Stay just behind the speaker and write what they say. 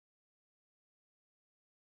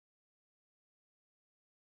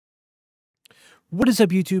What is up,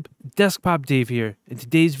 YouTube? Deskpopdave here. In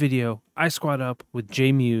today's video, I squad up with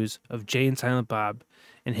Mewes of Jay and Silent Bob,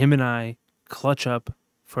 and him and I clutch up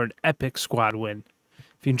for an epic squad win.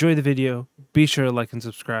 If you enjoyed the video, be sure to like and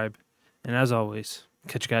subscribe. And as always,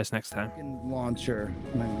 catch you guys next time. Launcher.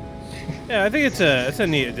 Yeah, I think it's a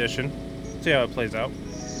neat addition. See how it plays out.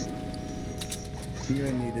 You're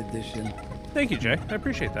a neat addition. Thank you, Jay. I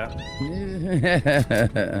appreciate that.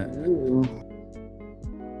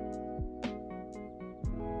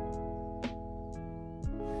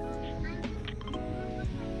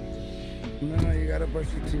 No, you gotta brush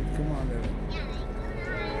your teeth. Come on, baby.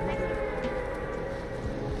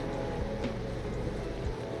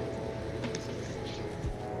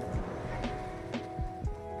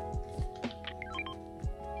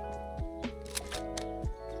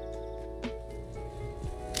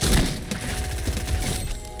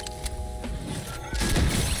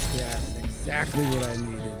 Yes, exactly what I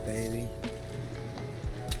needed, baby.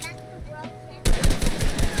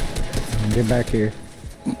 Get back here.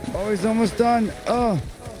 Oh, he's almost done. Oh,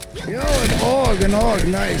 yo, an og,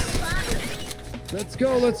 nice. Let's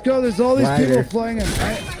go. There's all these people flying in.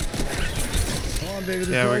 Come on, baby.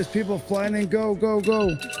 There's all these people flying in. Go.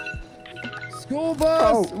 School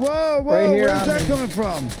bus. Oh, whoa. Right here, where's that coming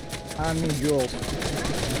from? On me, Jules.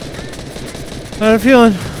 How are you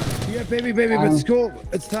feeling? Yeah, baby, but school.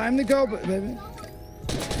 It's time to go, baby.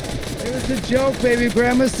 It was a joke, baby.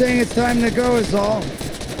 Grandma's saying it's time to go is all.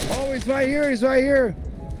 Oh, he's right here.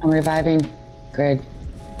 I'm reviving. Good.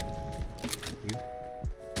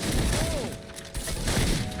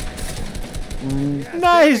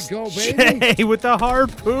 Nice, go, Jay, with the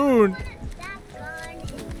harpoon.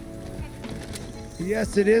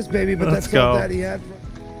 Yes, it is, baby, but Let's that's go. all that he had.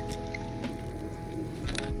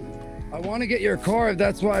 I want to get your car.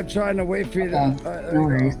 That's why I'm trying to wait for you to. No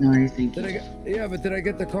worries, thank you. Did I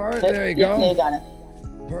get the car? Yep, There you go. Yeah, you got it.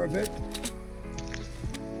 Perfect.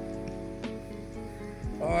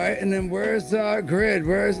 All right, and then where's Grid?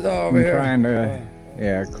 Where's over here? I'm trying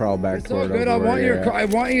to, crawl back It's all toward good. I over want where your car. I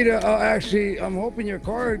want you to actually. I'm hoping your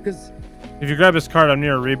card because. If you grab his card, I'm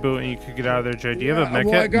near a reboot and you could get out of there, Jay. Do you have a med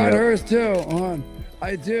Well, I kit? got hers too. Hold on.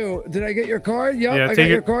 I do. Did I get your card? Yep, Yeah, I got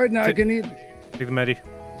your card. Now I can eat. Take the medi.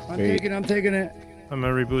 I'm taking it. I'm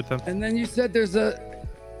gonna reboot them. And then you said there's a.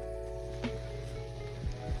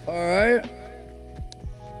 All right.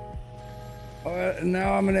 All right.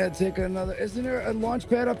 Now I'm gonna take another. Isn't there a launch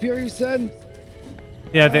pad up here? You said.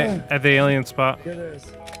 Yeah, at the alien spot. It is.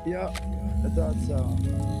 Yep. I thought so.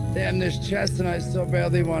 Damn, there's chests, and I so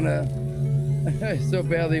badly wanna. I so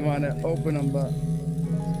badly wanna open them, but.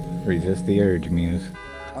 Resist the urge, Mewes.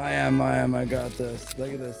 I am. I got this.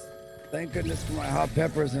 Look at this. Thank goodness for my hot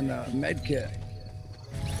peppers and med kit.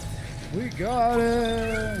 We got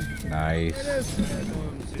it. Nice. It is.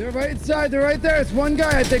 They're right inside. They're right there. It's one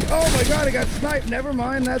guy, I think. Oh my god, I got sniped. Never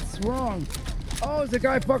mind. That's wrong. Oh, it's a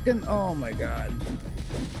guy fucking. Oh my god.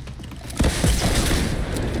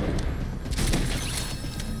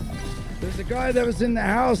 There's a guy that was in the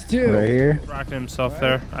house too. Right here. Rocking himself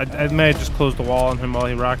there. I may have just closed the wall on him while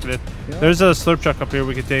he rocketed. Yep. There's a slurp truck up here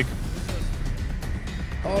we could take.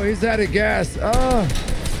 Oh, he's out of gas. Oh.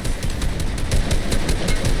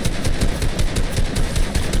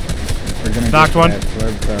 We're gonna knocked one.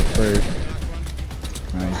 Slurp truck first.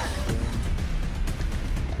 Nice.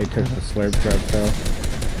 They took the slurp truck though.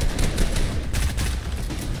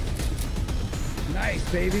 Nice,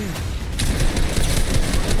 baby.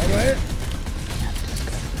 All right.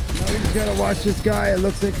 Now we just gotta watch this guy. It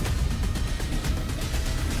looks like.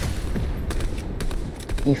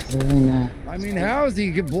 He flew in the... I mean, how is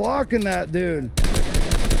he blocking that dude?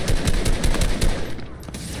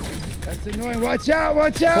 That's annoying. Watch out!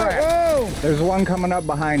 Whoa! There's one coming up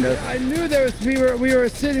behind us. I knew there was. We were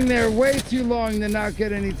sitting there way too long to not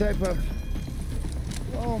get any type of.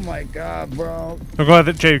 Oh my god, bro! Oh, go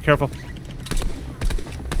ahead, Jay. Careful.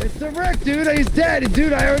 It's the wreck, dude. He's dead,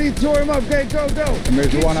 dude. I already tore him up. Okay, go. And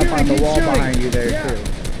there's one up on the wall behind you there yeah. too.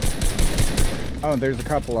 Oh, there's a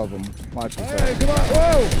couple of them. Watch All yourself. right, come on.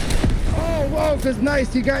 Whoa! Oh, whoa! Cause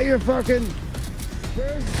nice, you got your fucking.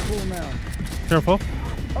 Where's the pool now? Careful.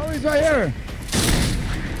 Oh, he's right here.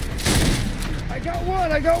 I got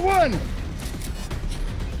one.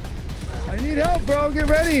 I need help, bro. Get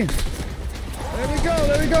ready. There we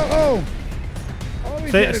go. Oh. Oh,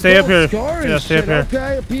 Stay up here. Yeah, stay up here.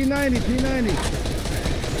 Okay, P90.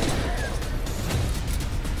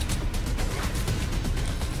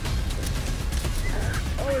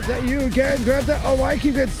 Oh, is that you again? Grab that. Oh, I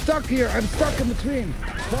keep getting stuck here. I'm stuck in between.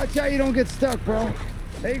 Watch out you don't get stuck, bro.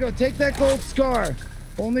 There you go. Take that gold scar.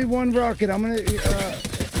 Only one rocket. I'm gonna.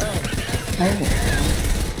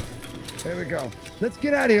 There we go. Let's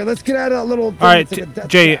get out of here. Let's get out of that little. All right, like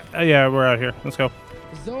Jay. Yeah, we're out here. Let's go.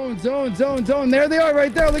 Zone. There they are,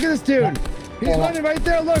 right there. Look at this dude. He's running right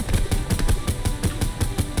there. Look.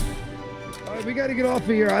 All right, we got to get off of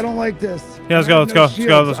here. I don't like this. Yeah, let's go. Let's go. Let's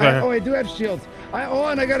go. Let's go. Oh, I do have shields. Hold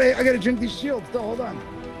on. I gotta drink these shields. Still, hold on.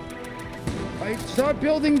 All right, start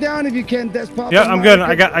building down if you can, Deskpop. Yeah, I'm good.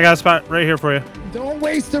 I got a spot right here for you. Don't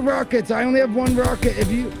waste the rockets. I only have one rocket.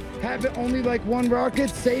 If you have it only like one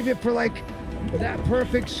rocket, save it for like that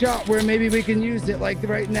perfect shot where maybe we can use it like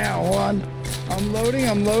right now. Hold on. I'm loading.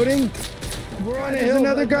 We're on it. There's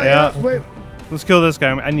another guy up. Wait. Let's kill this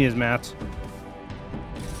guy. I need his mats.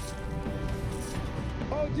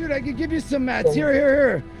 Oh, dude, I could give you some mats.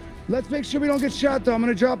 Here. Let's make sure we don't get shot, though. I'm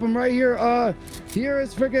gonna drop them right here. Here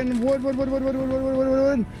is freaking wood.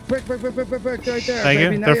 Brick. Right there. Thank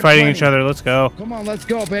you. They're fighting each other. Let's go. Come on, let's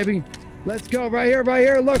go, baby. Let's go. Right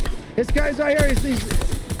here. Look, this guy's right here. He's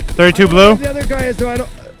 32 blue. The other guy is, though.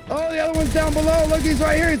 Oh, the other one's down below. Look, he's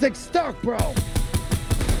right here. He's like stuck, bro.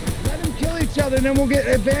 Let them kill each other, and then we'll get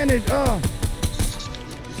advantage. Oh.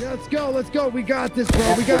 Yeah, let's go. We got this,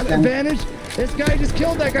 bro. We got advantage. This guy just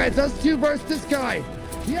killed that guy. It's us two versus this guy.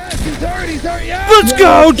 Yes, he's hurt. Yeah. Let's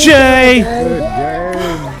go, Jay.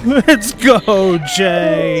 Let's go,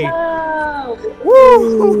 Jay.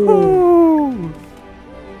 Woo!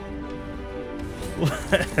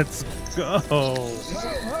 Let's go. Ho.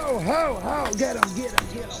 Get him.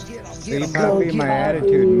 See, Poppy, my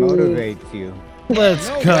attitude motivates you. Let's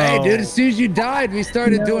go. Hey, dude, as soon as you died, we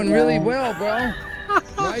started doing really well, bro.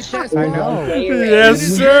 Right, Deskpop? I know. Yes,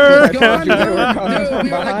 sir. Dude, we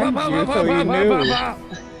were like,